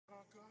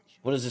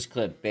What is this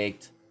clip?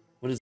 Baked.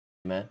 What is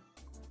it, man?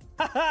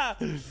 I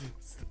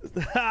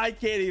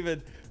can't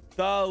even.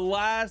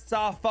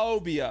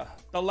 Thalassophobia.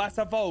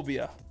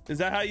 Thalassophobia. Is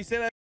that how you say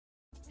that?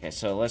 Okay,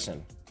 so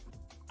listen.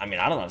 I mean,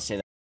 I don't know how to say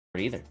that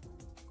word either.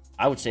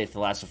 I would say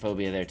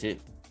thalassophobia there too.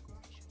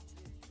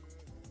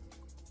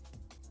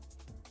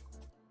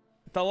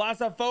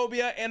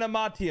 Thalassophobia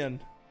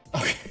animation.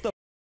 Okay.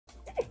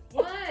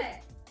 What?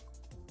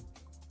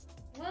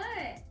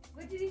 What?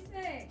 What did he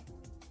say?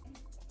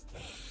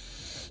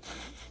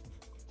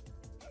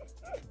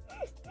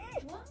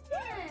 What?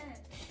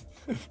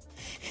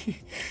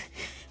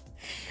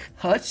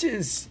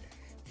 Hutch's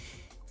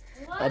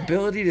What?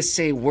 ability to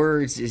say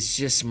words is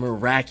just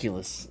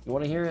miraculous. You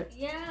want to hear it?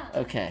 Yeah.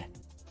 Okay.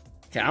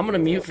 Okay, I'm gonna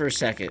mute for a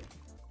second.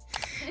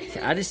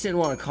 Okay, I just didn't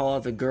want to call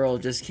out the girl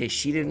just in case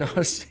she didn't know how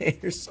to say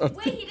it or something.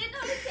 Wait, he didn't know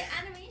how to say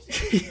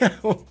animation? Yeah,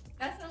 well,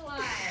 That's a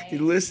lie.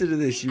 listen to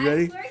this. You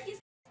ready? I swear he's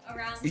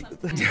around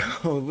sometimes.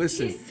 No,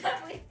 listen. He's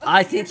definitely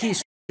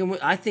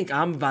I think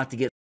I'm about to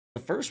get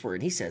the first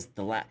word. He says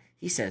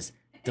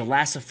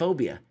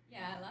thalassophobia.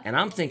 Yeah, And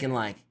I'm thinking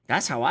like,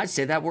 that's how I'd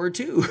say that word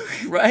too,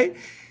 right?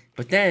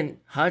 But then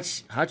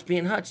Hutch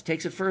being Hutch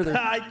takes it further.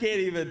 I can't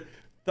even.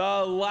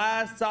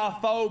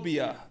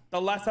 Thalassophobia.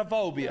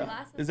 Thalassophobia.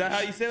 Is that how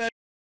you say that?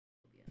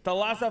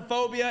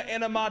 Thalassophobia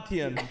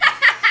animation. What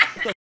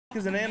the f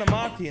is an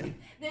animation?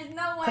 There's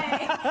no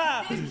way.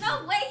 There's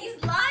no way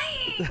he's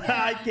lying.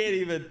 I can't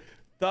even.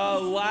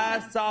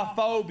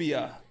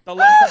 Thalassophobia.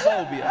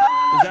 Thalassophobia.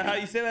 Is that how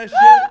you say that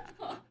shit?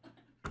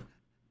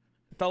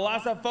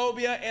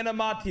 Thalassophobia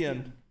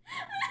animation.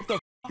 What the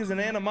f is an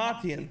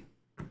animation?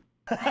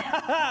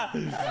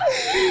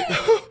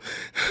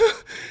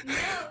 No,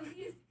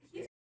 he's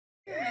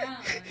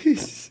around.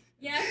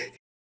 Yeah,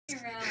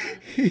 he's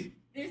around.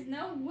 There's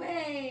no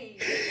way.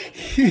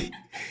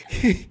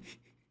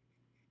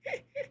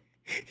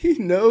 He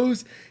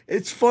knows.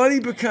 It's funny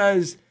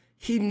because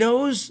he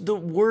knows the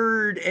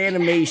word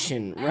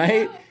animation,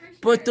 right? know,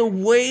 for But the sure.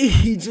 way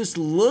he just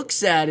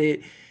looks at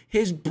it,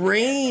 his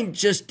brain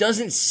just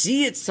doesn't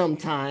see it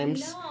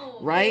sometimes, No,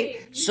 right?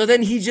 babe. So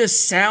then he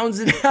just sounds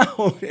it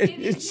out, and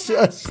it's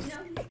just No, he's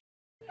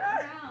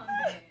around.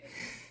 Babe.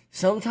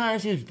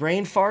 sometimes his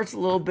brain farts a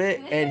little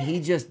bit, and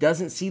he just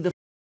doesn't see the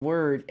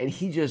word, and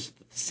he just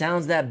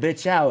sounds that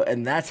bitch out,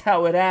 and that's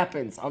how it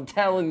happens. I'm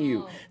telling you,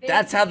 No, babe,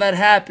 that's how that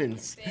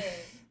happens. Babe,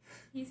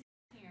 he's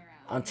around.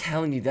 I'm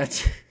telling you,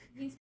 that's.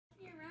 He's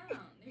around.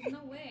 There's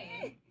no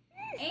way.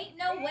 Ain't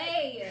no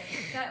way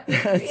that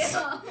That's- was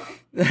real.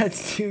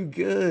 That's too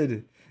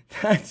good.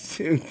 That's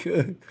too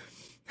good.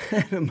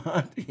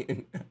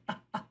 Animatian.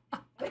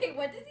 Wait,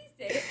 what does he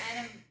say?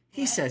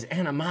 He says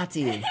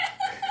animatian.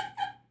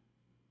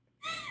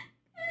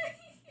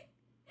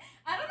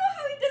 I don't know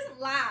how he doesn't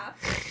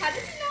laugh. How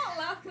does he not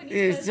laugh when he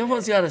says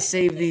Someone's that? got to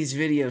save these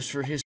videos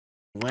for his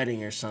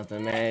wedding or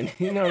something, man.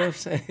 You know what I'm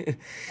saying?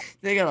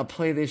 They got to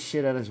play this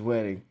shit at his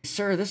wedding.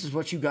 Sir, this is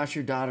what you got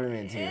your daughter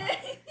into.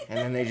 And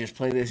then they just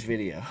play this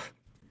video.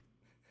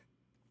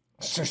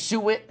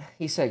 Circuit.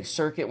 He said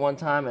circuit one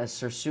time as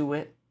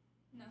circuit.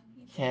 No,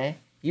 he didn't. Okay.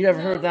 You never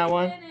heard that he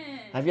one? didn't.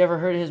 Have you ever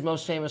heard his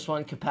most famous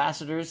one,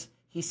 capacitors?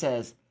 He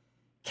says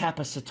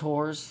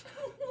capacitors.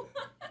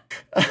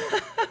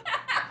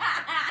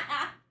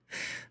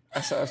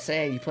 That's what I'm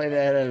saying. You play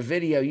that at a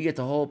video, you get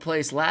the whole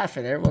place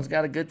laughing. Everyone's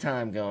got a good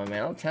time going,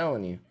 man. I'm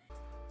telling you.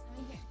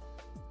 Let me hear.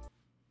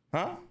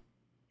 Huh?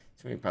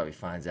 So he probably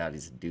finds out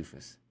he's a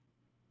doofus.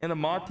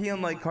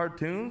 Animation like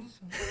cartoons?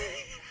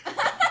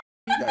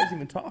 What are you guys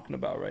even talking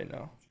about right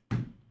now?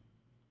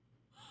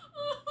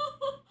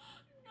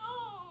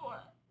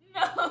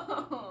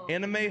 No.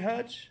 Anime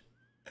Hutch?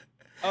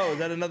 Oh, is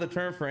that another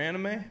term for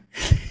anime?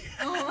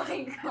 Oh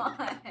my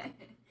god.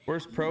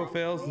 Worst pro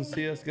fails in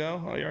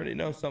CSGO? Oh, you already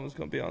know someone's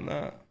gonna be on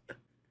that.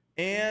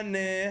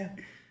 Animation.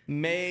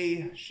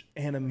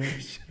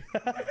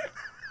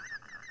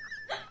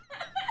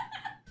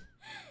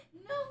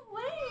 No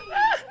way.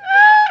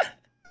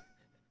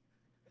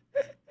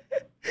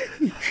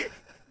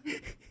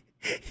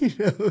 He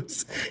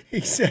knows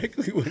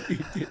exactly what you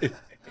did.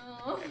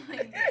 Oh my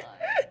god.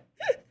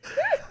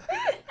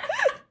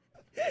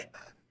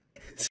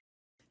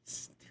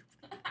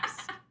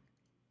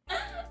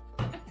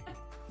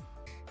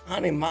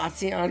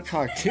 Animation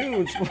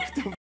cartoons? What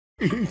the f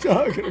are you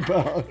talking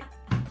about?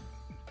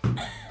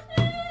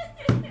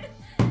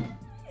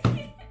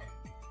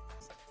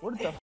 What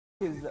the f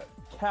is that?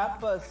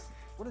 Kappas.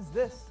 What is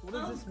this? What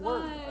is Oh, this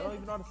word? God. I don't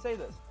even know how to say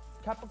this.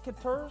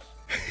 Capacitors?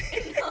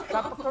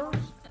 Capacitors?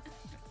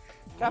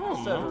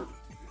 Capacitors.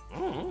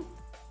 I'm You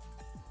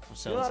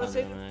know how to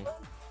say something, man. this?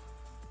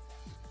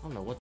 I don't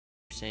know what the f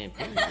you're saying.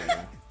 Period, right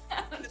now.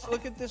 Just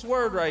look at this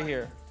word right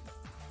here.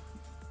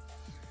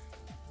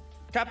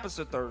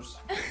 Capacitors.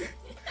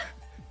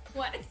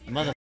 What is he?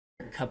 Mother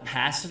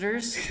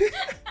capacitors?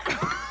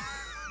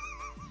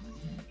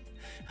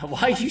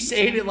 Why are you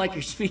saying it like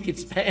you're speaking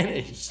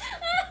Spanish?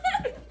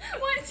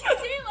 Why did you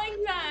say it like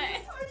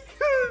that?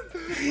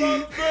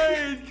 My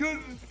brain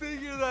couldn't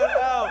figure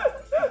that out.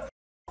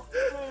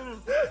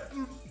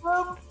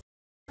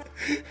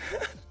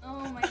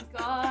 Oh my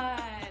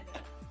god.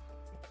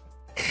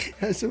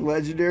 That's a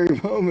legendary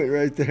moment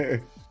right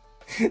there.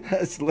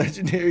 That's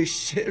legendary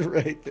shit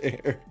right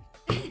there.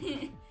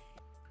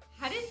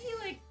 How did he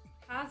like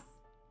pass?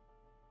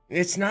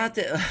 It's not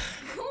that.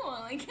 Cool,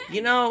 like.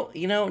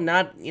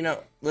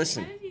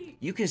 Listen.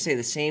 You can say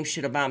the same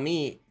shit about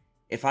me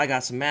if I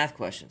got some math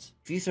questions.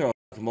 If you throw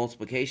a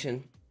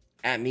multiplication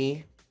at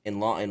me in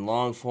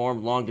long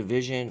form, long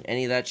division,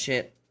 any of that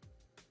shit,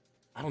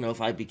 I don't know if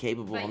I'd be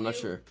capable. But I'm not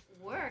you sure.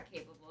 Were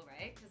capable,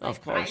 right? Like,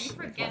 of course. You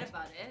forget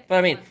about it. But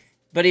I mean,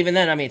 but even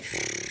then, I mean,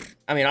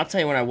 I'll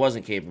tell you when I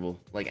wasn't capable.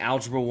 Like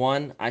algebra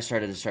 1, I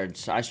started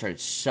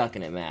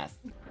sucking at math.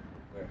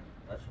 Where?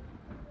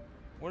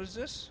 What is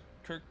this?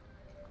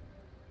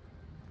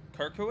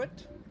 Kirkwood?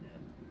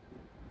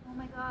 Oh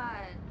my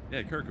god.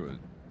 Yeah, Kirkwood.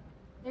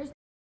 There's.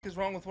 What is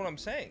wrong with what I'm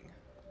saying?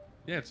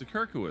 Yeah, it's a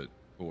Kirkwood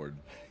board.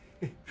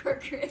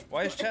 Kirkwood.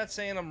 Why is chat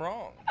saying I'm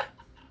wrong?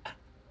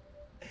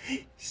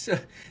 So,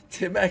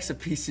 Tim Mac's a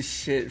piece of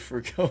shit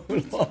for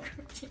going along.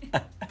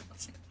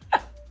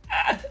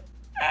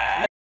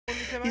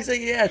 He's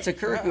like, yeah, it's a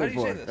Kirkwood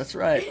board. That's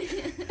right.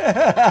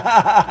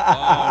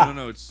 Oh,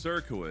 no, it's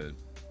Circuit.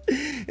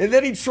 And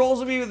then he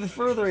trolls me with it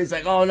further. He's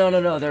like, oh,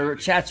 no, their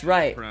chat's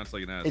right. Pronounced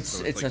like an S. It's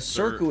so like a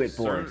Circuit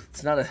board.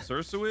 It's not a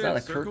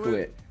Circuit?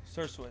 Kirkwood.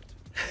 Surswit.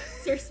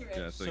 Surswit.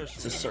 Yeah, it's like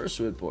It's a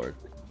Surswit board.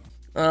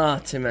 Ah,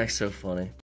 Tim Mac's so funny.